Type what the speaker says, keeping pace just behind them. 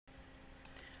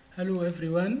Hello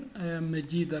everyone, I am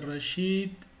Majid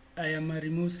Al-Rashid. I am a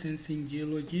remote sensing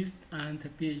geologist and a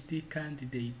PhD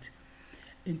candidate.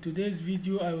 In today's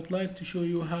video, I would like to show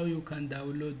you how you can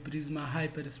download PRISMA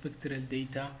hyperspectral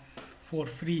data for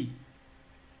free.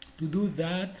 To do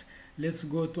that, let's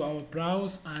go to our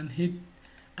browse and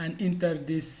enter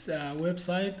this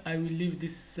website. I will leave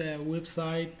this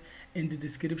website in the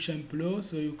description below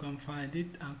so you can find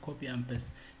it and copy and paste.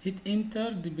 Hit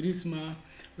enter. The PRISMA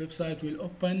website will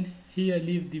open. Here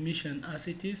leave the mission as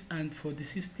it is, and for the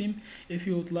system, if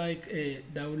you would like a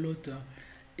download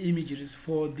images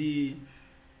from the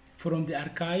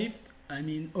archived, I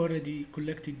mean already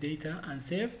collected data and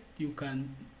saved, you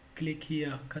can click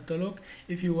here catalog.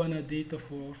 If you want a data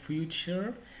for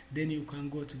future, then you can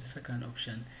go to the second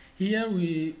option. Here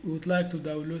we would like to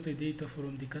download a data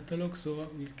from the catalog, so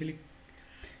we'll click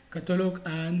catalog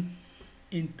and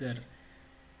enter.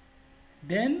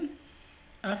 Then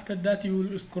after that you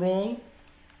will scroll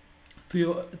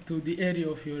to the area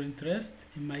of your interest.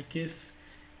 In my case,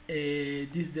 this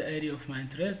is the area of my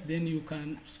interest. Then you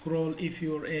can scroll if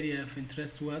your area of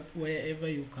interest wherever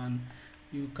you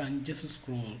can just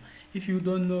scroll. If you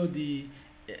don't know the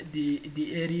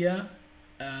area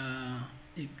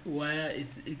where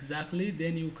it's exactly,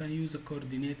 then you can use a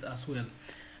coordinate as well.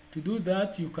 To do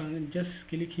that, you can just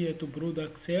click here to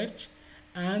product search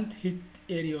and hit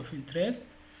area of interest,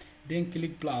 then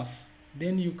click plus.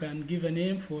 Then you can give a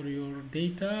name for your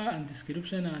data and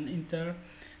description and enter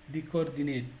the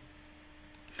coordinate.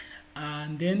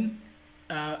 And then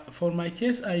for my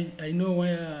case, I know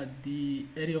where the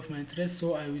area of my interest,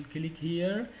 so I will click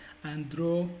here and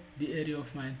draw the area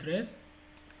of my interest.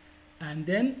 And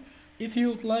then if you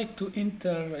would like to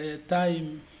enter a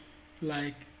time,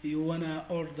 like you wanna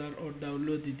order or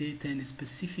download the data in a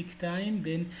specific time,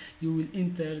 then you will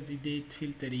enter the date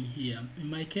filtering here. In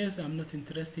my case, I'm not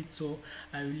interested, so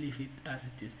I will leave it as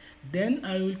it is. Then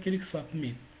I will click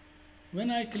submit.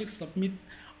 When I click submit,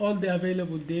 all the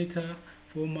available data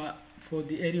for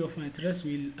the area of my interest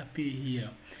will appear here.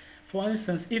 For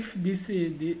instance, if this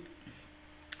is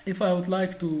if I would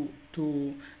like to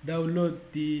download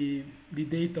the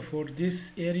data for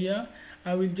this area,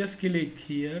 I will just click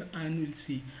here and we'll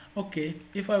see. Okay,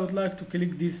 if I would like to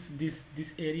click this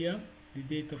area, the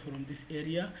data from this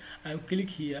area, I'll click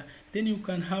here. Then you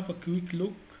can have a quick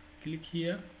look. Click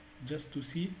here just to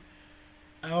see,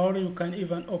 or you can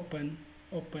even open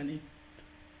it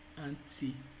and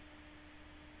see.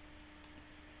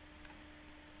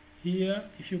 Here,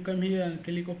 if you come here and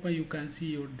click open, you can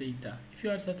see your data. If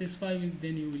you are satisfied with,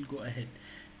 then you will go ahead.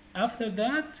 After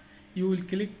that, you will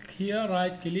click here,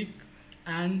 right click,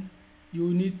 and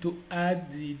you need to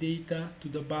add the data to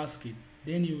the basket.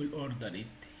 Then you will order it.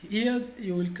 Here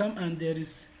you will come and there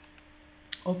is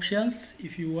options.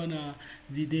 If you wanna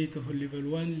the data for level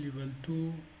 1, level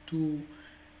 2,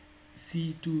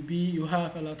 2C, 2B, you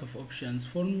have a lot of options.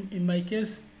 In my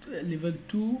case, level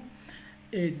 2,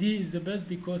 D is the best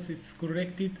because it's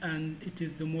corrected and it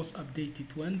is the most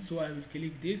updated one, so I will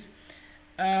click this.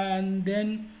 And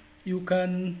then you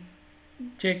can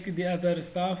check the other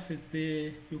stuff.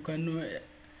 You can know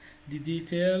the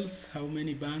details, how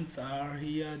many bands are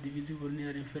here, the visible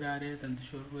near infrared and the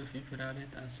shortwave infrared,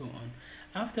 and so on.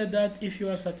 After that, if you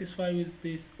are satisfied with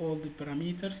this all the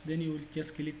parameters, then you will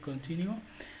just click continue.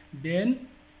 Then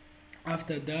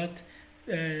after that,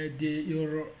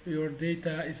 your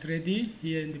data is ready.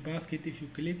 Here in the basket, if you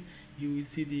click, you will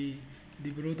see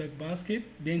the product basket.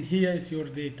 Then here is your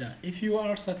data. If you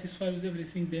are satisfied with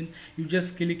everything, then you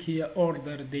just click here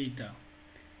order data.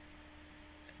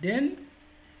 Then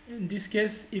in this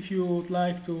case, if you would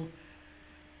like to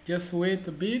just wait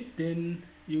a bit, then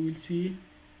you will see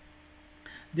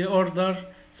the order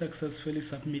successfully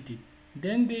submitted.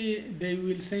 Then they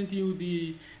will send you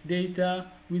the data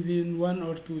within 1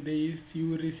 or 2 days. You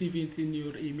will receive it in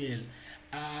your email.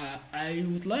 I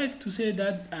would like to say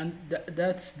that, and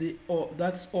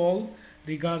that's all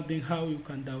regarding how you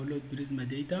can download PRISMA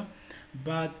data.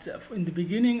 But in the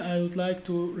beginning, I would like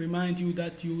to remind you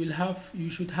that you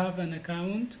should have an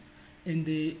account with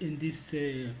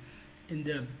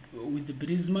the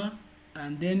PRISMA,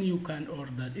 and then you can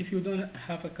order. If you don't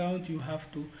have account, you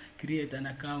have to create an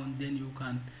account, then you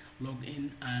can log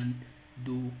in and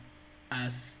do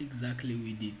as exactly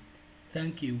we did.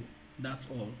 Thank you. That's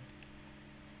all.